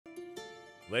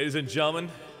Ladies and gentlemen,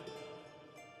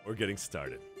 we're getting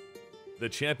started. The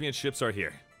championships are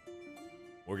here.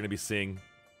 We're going to be seeing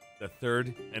the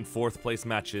 3rd and 4th place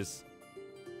matches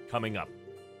coming up.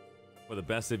 For the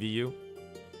best of EU,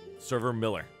 Server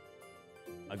Miller.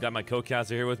 I've got my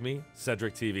co-caster here with me,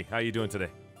 CedriccTV. How are you doing today?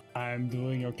 I'm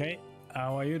doing okay.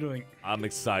 How are you doing? I'm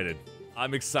excited.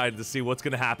 I'm excited to see what's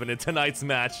going to happen in tonight's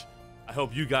match. I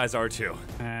hope you guys are too.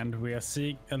 And we are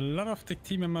seeing a lot of the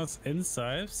team members in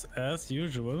Sives, as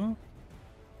usual.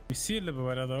 We see a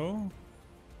Liberator though.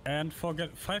 And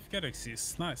 5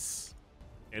 Galaxies. Nice.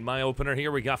 In my opener here,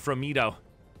 we got Freemido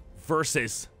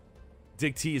versus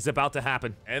DIGT is about to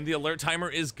happen. And the alert timer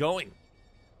is going.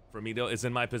 Freemido is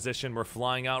in my position. We're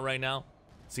flying out right now.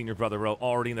 Senior Brother Row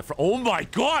already in the front. Oh my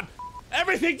god!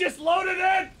 Everything just loaded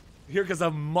in! Here comes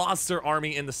a monster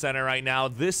army in the center right now.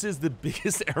 This is the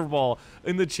biggest airball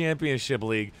in the championship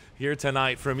league here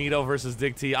tonight. Freemido versus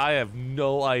DIGT. I have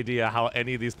no idea how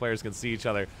any of these players can see each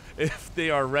other if they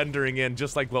are rendering in,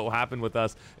 just like what happened with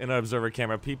us in our observer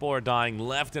camera. People are dying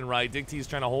left and right. DIGT is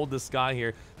trying to hold the sky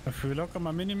here. If we look on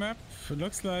my minimap, it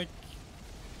looks like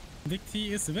DIGT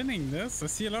is winning this. I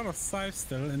see a lot of Sives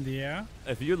still in the air.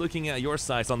 If you're looking at your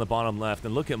sites on the bottom left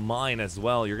and look at mine as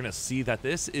well, you're going to see that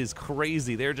this is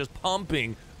crazy. They're just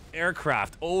pumping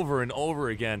aircraft over and over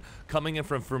again coming in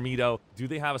from Freemido. Do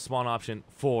they have a spawn option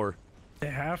for?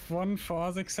 They have one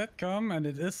for Setcom, and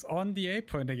it is on the A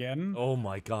point again. Oh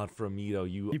my god,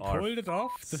 Freemido, you are He pulled it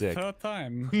off the sick. 3rd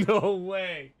time. No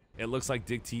way. It looks like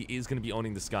DIGT is going to be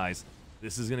owning the skies.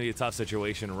 This is going to be a tough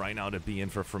situation right now to be in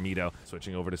for Freemido.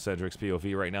 Switching over to Cedricc's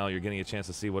POV right now, you're getting a chance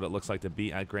to see what it looks like to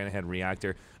be at Granite Head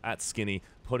Reactor, at Skinny,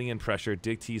 putting in pressure.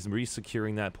 DIGT's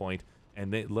re-securing that point,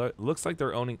 and it looks like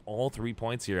they're owning all 3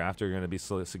 points here after you're going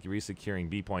to be re-securing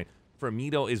B point.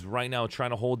 Freemido is right now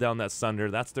trying to hold down that Sunder.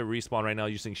 That's their respawn right now,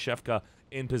 using Shefka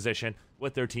in position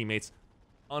with their teammates.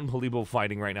 Unbelievable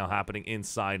fighting right now happening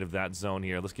inside of that zone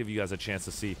here. Let's give you guys a chance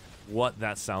to see what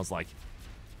that sounds like.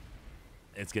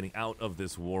 It's getting out of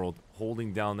this world,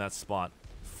 holding down that spot,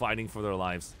 fighting for their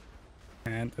lives.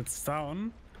 And it's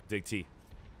down. DIGT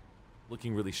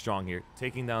looking really strong here,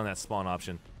 taking down that spawn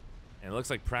option. And it looks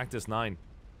like Practice 9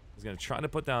 is going to try to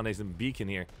put down a beacon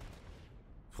here.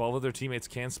 12 of their teammates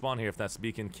can spawn here if that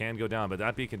beacon can go down, but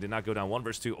that beacon did not go down. 1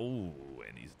 versus 2. Oh,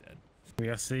 and he's dead. We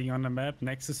are seeing on the map,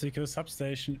 Nexus Secure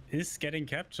Substation is getting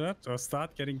captured, or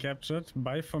start getting captured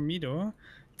by Freemido.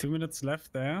 2 minutes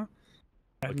left there.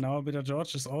 And now Bitter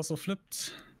George is also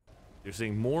flipped. You're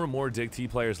seeing more and more DIGT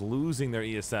players losing their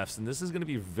ESFs, and this is going to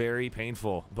be very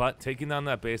painful. But taking down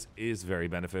that base is very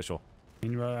beneficial.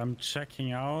 Meanwhile, I'm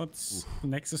checking out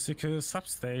Nexus Secure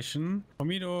Substation.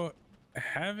 Freemido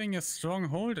having a strong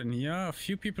hold in here. A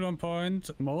few people on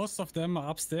point. Most of them are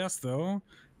upstairs though.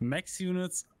 Max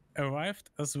units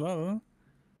arrived as well.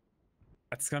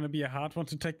 That's gonna be a hard one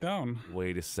to take down.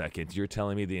 Wait a second. You're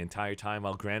telling me the entire time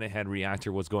while Granite Head Reactor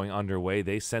was going underway,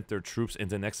 they sent their troops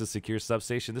into Nexus Secure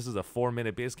Substation? This is a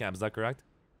 4-minute base camp, is that correct?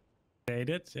 They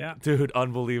did, yeah. Dude,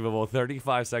 unbelievable.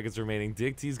 35 seconds remaining.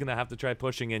 DIGT's going to have to try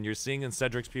pushing in. You're seeing in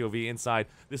Cedricc's POV inside.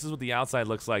 This is what the outside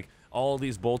looks like. All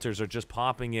these bolters are just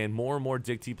popping in. More and more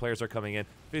DIGT players are coming in.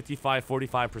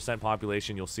 45%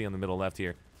 population you'll see in the middle left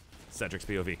here. Cedricc's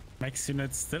POV. Max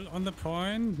unit still on the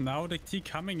point. Now DIGT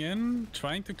coming in,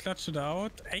 trying to clutch it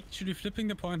out. Actually flipping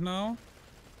the point now.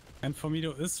 And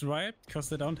Freemido is right, because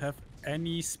they don't have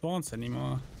any spawns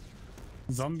anymore.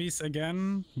 Zombies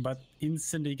again, but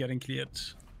instantly getting cleared.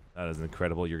 That is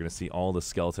incredible. You're going to see all the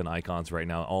skeleton icons right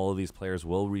now. All of these players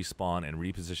will respawn and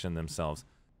reposition themselves.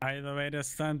 Either way, they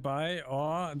stand by,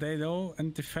 or they go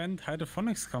and defend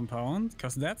Hydroponics compound,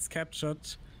 because that's captured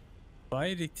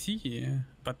by DIGT.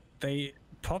 But they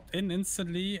popped in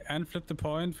instantly and flipped the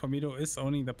point. Freemido is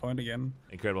owning the point again.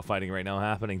 Incredible fighting right now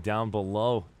happening down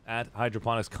below at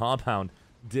Hydroponics compound.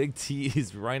 DIGT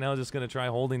is right now just going to try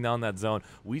holding down that zone.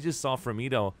 We just saw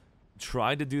Freemido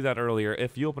tried to do that earlier.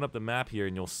 If you open up the map here,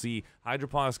 and you'll see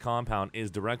Hydroponics compound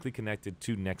is directly connected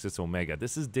to Nexus Omega.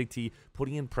 This is DIGT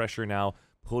putting in pressure now,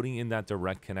 putting in that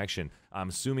direct connection. I'm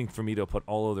assuming Freemido put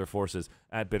all of their forces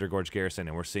at Bitter Gorge Garrison,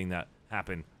 and we're seeing that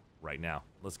happen right now.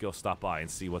 Let's go stop by and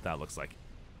see what that looks like.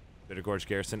 Bitter Gorge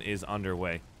Garrison is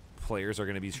underway. Players are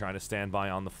going to be trying to stand by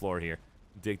on the floor here.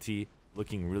 DIGT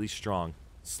looking really strong,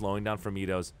 slowing down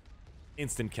Freemido's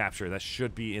instant capture. That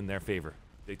should be in their favor.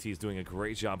 DIGT is doing a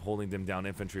great job holding them down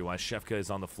infantry-wise. Shefka is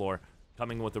on the floor,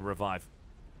 coming with the revive.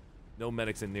 No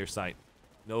medics in near sight.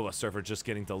 Nova Surfer just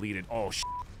getting deleted. Oh, sh**.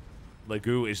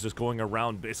 Lagoo is just going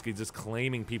around, basically just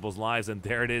claiming people's lives, and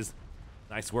there it is.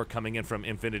 Nice work coming in from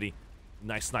Infinity.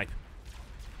 Nice snipe.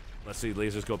 Let's see,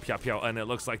 lasers go pew pew, and it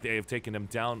looks like they have taken him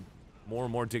down. More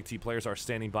and more DIGT players are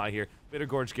standing by here.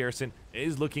 Bittergorge Garrison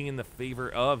is looking in the favor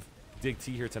of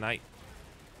DIGT here tonight.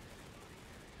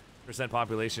 Percent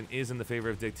population is in the favor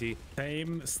of DIGT.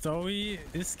 Same story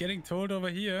is getting told over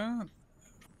here.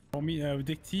 For me,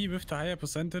 DIGT with the higher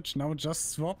percentage now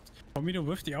just swapped. Formido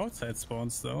with the outside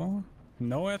spawns though.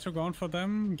 Nowhere to ground for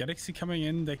them. Galaxy coming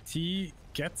in. DIGT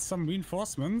gets some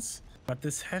reinforcements. But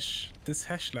this hash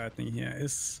lightning here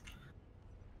is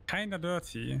kinda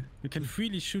dirty. You can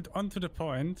freely shoot onto the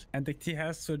point, and DIGT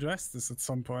has to address this at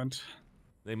some point.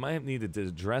 They might have needed to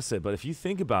address it, but if you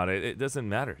think about it, it doesn't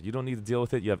matter. You don't need to deal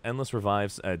with it. You have endless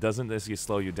revives. It doesn't necessarily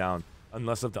slow you down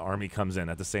unless if the army comes in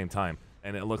at the same time.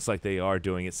 And it looks like they are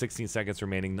doing it. 16 seconds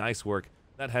remaining. Nice work.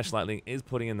 That Hesh Lightning is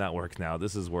putting in that work now.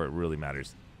 This is where it really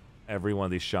matters. Every one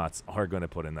of these shots are going to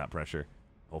put in that pressure.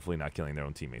 Hopefully not killing their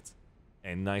own teammates.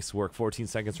 And nice work. 14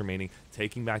 seconds remaining.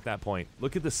 Taking back that point.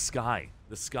 Look at the sky.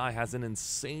 The sky has an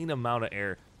insane amount of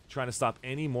air trying to stop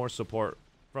any more support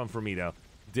from Formido.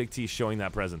 DIGT showing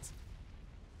that presence.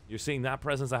 You're seeing that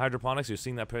presence at Hydroponics. You're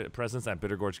seeing that presence at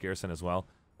Bittergorge Garrison as well.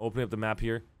 Opening up the map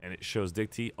here, and it shows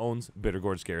DIGT owns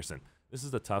Bittergorge Garrison. This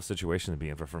is a tough situation to be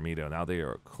in for Formido. Now they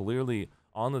are clearly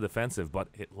on the defensive, but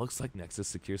it looks like Nexus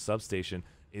Secure Substation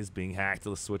is being hacked.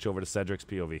 Let's switch over to Cedric's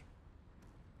POV.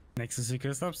 Nexus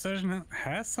Secure Substation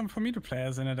has some Formido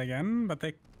players in it again, but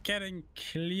they're getting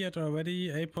cleared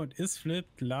already. A point is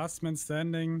flipped. Last man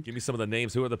standing. Give me some of the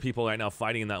names. Who are the people right now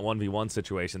fighting in that 1v1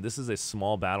 situation? This is a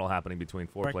small battle happening between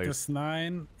four players. Practice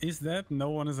 9 is dead.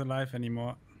 No one is alive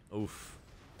anymore. Oof.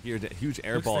 Here, huge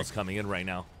air balls coming in right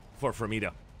now for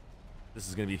Formido. This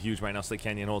is going to be huge right now. Slate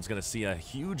Canyon Hold's going to see a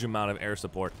huge amount of air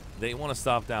support. They want to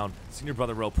stop down. Senior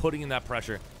Brother Row putting in that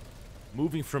pressure.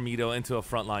 Moving Formido into a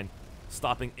front line.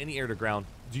 Stopping any air to ground.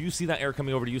 Do you see that air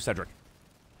coming over to you, Cedric?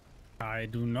 I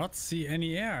do not see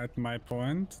any air at my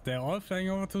point. They're all flying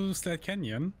over to Slate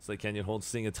Canyon. Slate Canyon Hold's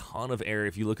seeing a ton of air.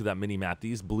 If you look at that mini-map,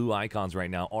 these blue icons right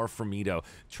now are Formido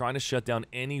trying to shut down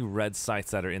any red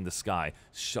sites that are in the sky.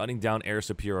 Shutting down air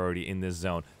superiority in this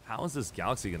zone. How is this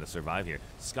Galaxy going to survive here?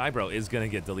 Skybro is going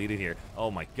to get deleted here.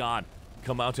 Oh my god.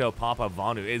 Kamauto Papa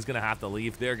Vanu is going to have to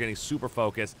leave. They're getting super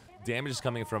focused. Damage is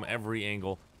coming from every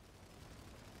angle.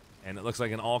 And it looks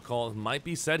like an all-call might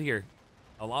be set here.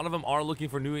 A lot of them are looking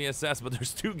for new ESS, but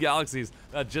there's two Galaxies.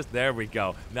 Just there we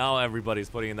go. Now everybody's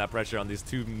putting in that pressure on these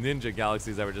two ninja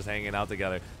Galaxies that were just hanging out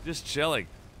together. Just chilling.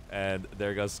 And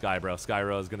there goes Skybro.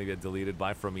 Skybro is going to get deleted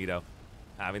by Formido.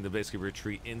 Having to basically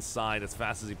retreat inside as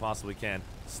fast as he possibly can.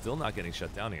 Still not getting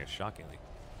shut down here, shockingly.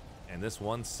 And this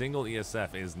one single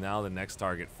ESF is now the next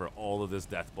target for all of this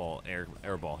death ball,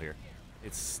 air ball here.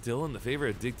 It's still in the favor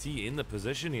of DIGT in the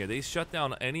position here. They shut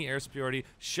down any air superiority.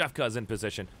 Shefka's in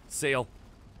position. Sail.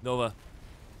 Nova.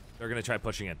 They're going to try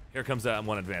pushing in. Here comes that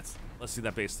one advance. Let's see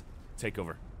that base take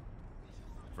over.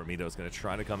 Formido is going to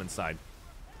try to come inside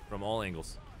from all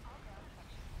angles.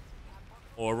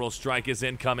 Orbital Strike is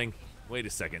incoming. Wait a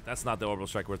second. That's not the Orbital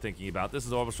Strike we're thinking about. This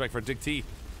is the Orbital Strike for DIGT.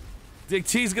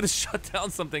 DIGT is going to shut down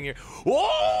something here.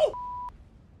 Whoa!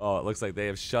 Oh, it looks like they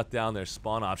have shut down their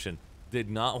spawn option.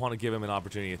 Did not want to give him an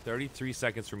opportunity. 33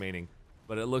 seconds remaining,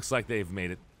 but it looks like they've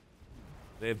made it.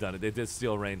 They've done it. They did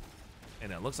steal rain.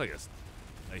 And it looks like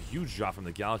a huge drop from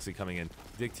the Galaxy coming in.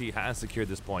 DIGT has secured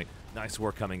this point. Nice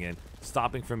work coming in.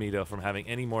 Stopping Formido from having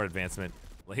any more advancement.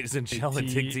 Ladies and gentlemen,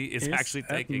 DIGT is actually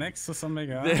taking... Nexus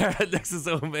Omega. They're at Nexus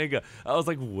Omega. I was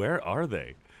like, where are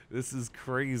they? This is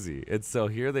crazy. And so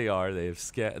here they are. They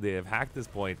have hacked this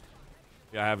point.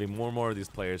 They're having more and more of these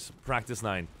players. Practice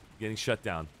 9 getting shut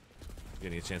down.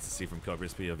 Getting a chance to see from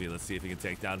Cobra's POV. Let's see if he can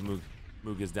take down Moog.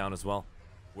 Moog is down as well.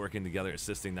 Working together,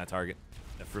 assisting that target.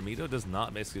 If Formido does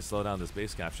not basically slow down this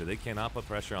base capture, they cannot put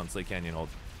pressure on Slate Canyon Hold.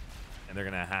 And they're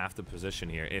going to have to position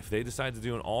here. If they decide to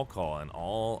do an all call and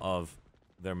all of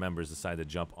their members decide to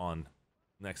jump on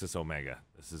Nexus Omega,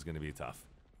 this is going to be tough.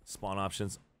 Spawn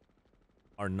options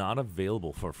are not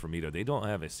available for Formido. They don't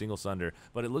have a single Sunder,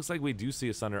 but it looks like we do see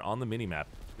a Sunder on the minimap.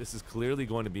 This is clearly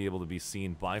going to be able to be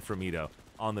seen by Formido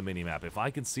on the minimap. If I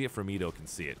can see it, Formido can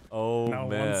see it. Oh, now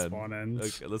man. One spawn end.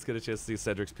 Okay, let's get a chance to see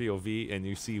Cedric's POV, and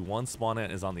you see one spawn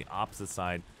end is on the opposite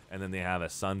side, and then they have a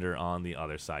Sunder on the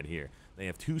other side here. They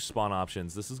have two spawn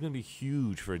options. This is going to be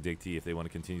huge for DIGT if they want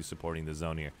to continue supporting the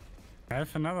zone here. I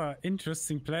have another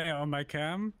interesting player on my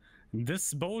cam.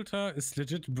 This bolter is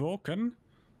legit broken.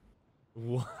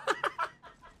 What?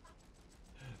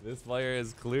 This player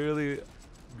is clearly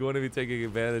going to be taking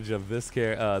advantage of this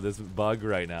bug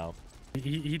right now.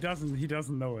 He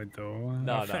doesn't know it though.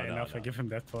 No, fair enough. I give him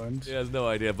that point. He has no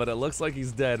idea, but it looks like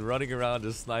he's dead, running around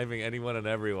just sniping anyone and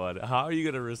everyone. How are you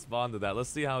going to respond to that? Let's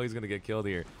see how he's going to get killed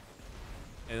here.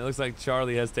 And it looks like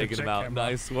Charlie has taken him out.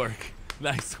 Nice work.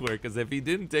 Nice work, because if he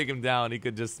didn't take him down, he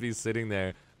could just be sitting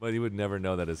there, but he would never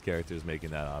know that his character is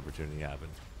making that opportunity happen.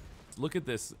 Look at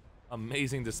this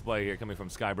amazing display here coming from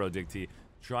Skybro DIGT,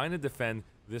 trying to defend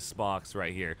this box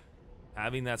right here,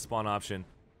 having that spawn option,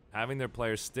 having their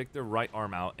players stick their right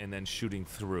arm out and then shooting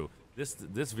through.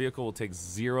 This vehicle will take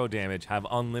 0 damage, have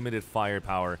unlimited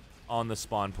firepower on the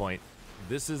spawn point.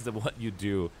 This is what you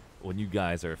do when you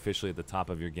guys are officially at the top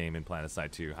of your game in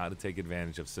PlanetSide 2. How to take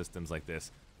advantage of systems like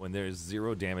this when there's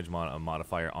 0 damage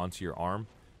modifier onto your arm,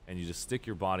 and you just stick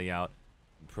your body out,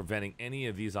 preventing any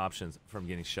of these options from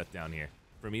getting shut down here.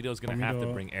 FRMD's going to have to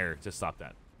bring air to stop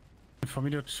that.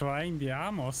 FRMD trying the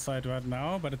armor side right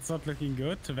now, but it's not looking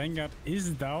good. Vanguard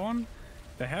is down.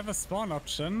 They have a spawn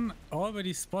option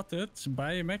already spotted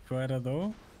by Mac Rider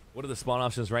though. What are the spawn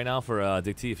options right now for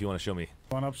DIGT, if you want to show me?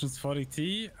 Spawn options for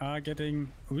DIGT are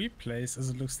getting replaced, as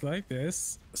it looks like.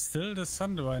 There's still the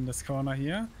Sundra in this corner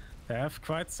here. They have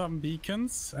quite some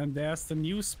beacons, and there's the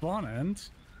new spawn end.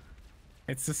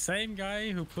 It's the same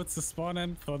guy who puts the spawn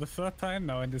end for the 3rd time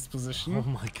now in this position. Oh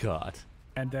my god.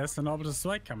 And there's an orbital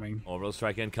strike coming. Orbital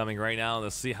strike incoming right now.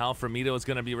 Let's see how FRMD is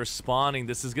going to be responding.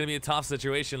 This is going to be a tough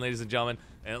situation, ladies and gentlemen.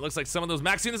 And it looks like some of those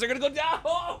max units are going to go down.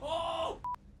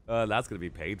 That's going to be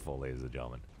painful, ladies and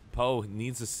gentlemen. Poe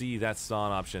needs to see that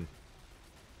spawn option.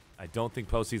 I don't think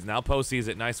Poe sees it. Now Poe sees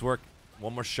it. Nice work.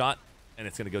 One more shot, and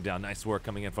it's going to go down. Nice work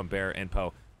coming in from Bear and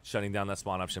Poe, shutting down that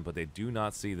spawn option. But they do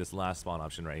not see this last spawn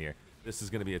option right here. This is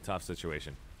going to be a tough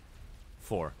situation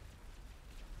for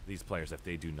these players if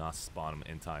they do not spawn them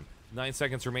in time. 9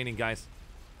 seconds remaining, guys,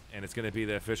 and it's going to be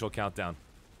the official countdown,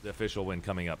 the official win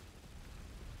coming up.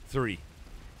 3,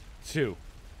 2,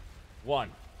 1.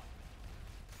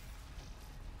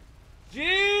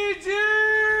 GG!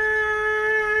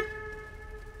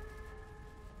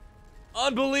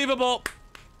 Unbelievable.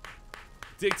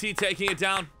 DIGT taking it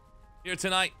down here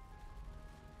tonight.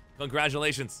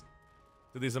 Congratulations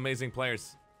to these amazing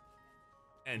players.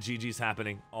 And GG's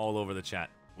happening all over the chat.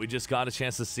 We just got a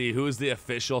chance to see who is the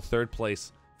official 3rd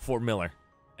place for Miller.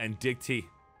 And DIGT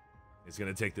is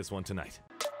going to take this one tonight.